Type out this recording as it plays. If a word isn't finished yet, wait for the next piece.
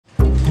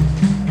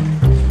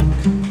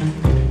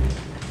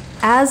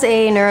As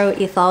a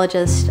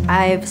neuroethologist,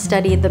 I've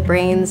studied the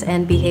brains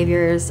and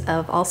behaviors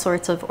of all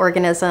sorts of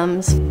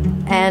organisms,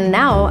 and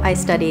now I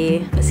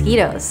study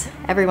mosquitoes,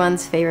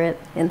 everyone's favorite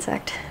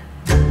insect.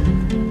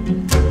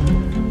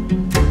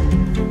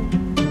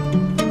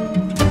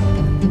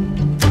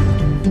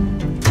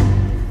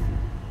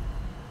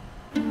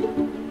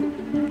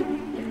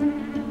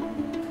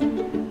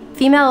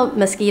 Female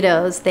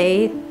mosquitoes,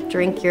 they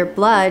drink your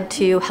blood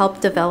to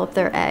help develop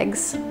their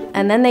eggs,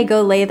 and then they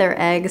go lay their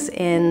eggs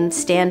in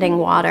standing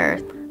water.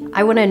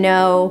 I want to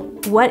know,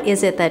 what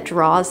is it that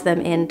draws them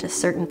into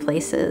certain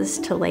places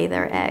to lay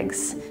their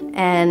eggs?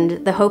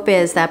 And the hope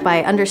is that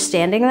by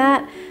understanding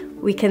that,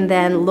 we can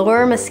then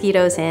lure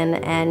mosquitoes in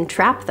and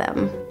trap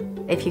them.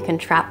 If you can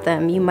trap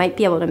them, you might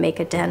be able to make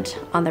a dent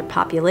on their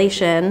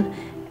population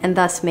and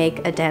thus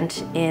make a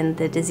dent in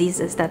the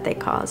diseases that they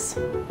cause.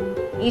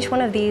 Each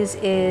one of these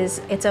is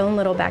its own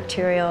little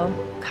bacterial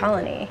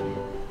colony.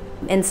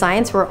 In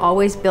science, we're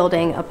always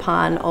building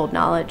upon old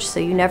knowledge, so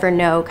you never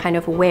know kind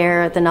of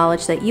where the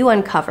knowledge that you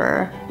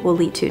uncover will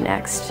lead to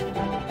next.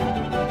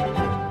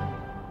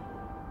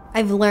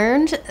 I've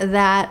learned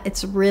that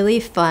it's really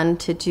fun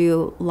to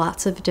do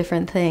lots of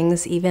different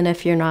things, even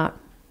if you're not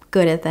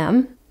good at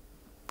them.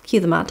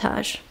 Cue the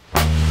montage.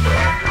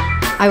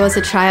 I was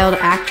a child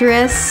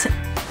actress.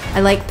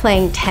 I like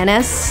playing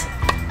tennis,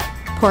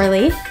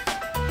 poorly.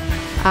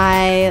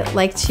 I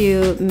like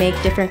to make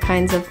different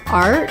kinds of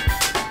art.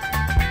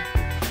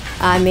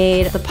 I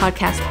made the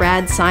podcast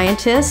Rad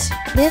Scientist.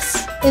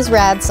 This is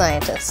Rad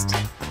Scientist.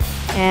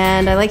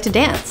 And I like to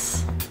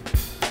dance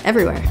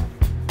everywhere.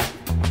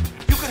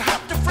 You could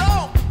hop the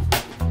floor.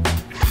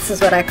 This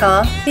is what I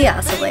call the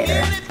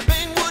oscillator.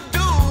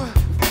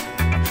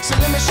 So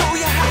let me show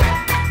you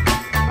how.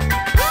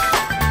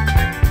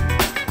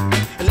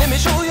 Let me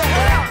show you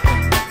how.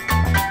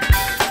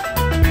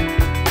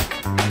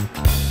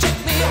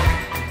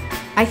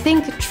 I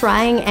think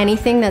trying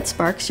anything that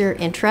sparks your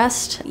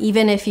interest,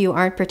 even if you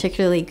aren't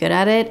particularly good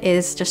at it,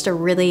 is just a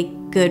really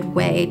good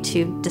way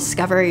to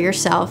discover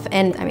yourself.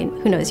 And I mean,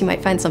 who knows, you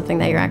might find something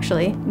that you're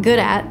actually good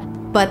at.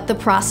 But the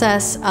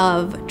process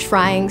of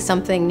trying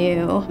something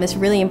new is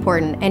really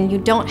important, and you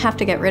don't have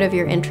to get rid of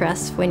your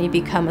interests when you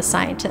become a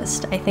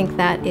scientist. I think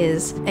that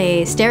is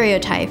a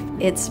stereotype.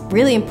 It's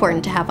really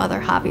important to have other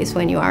hobbies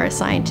when you are a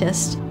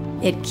scientist.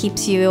 It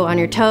keeps you on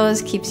your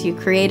toes, keeps you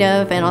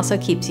creative, and also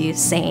keeps you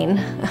sane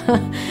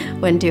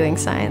when doing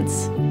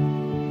science.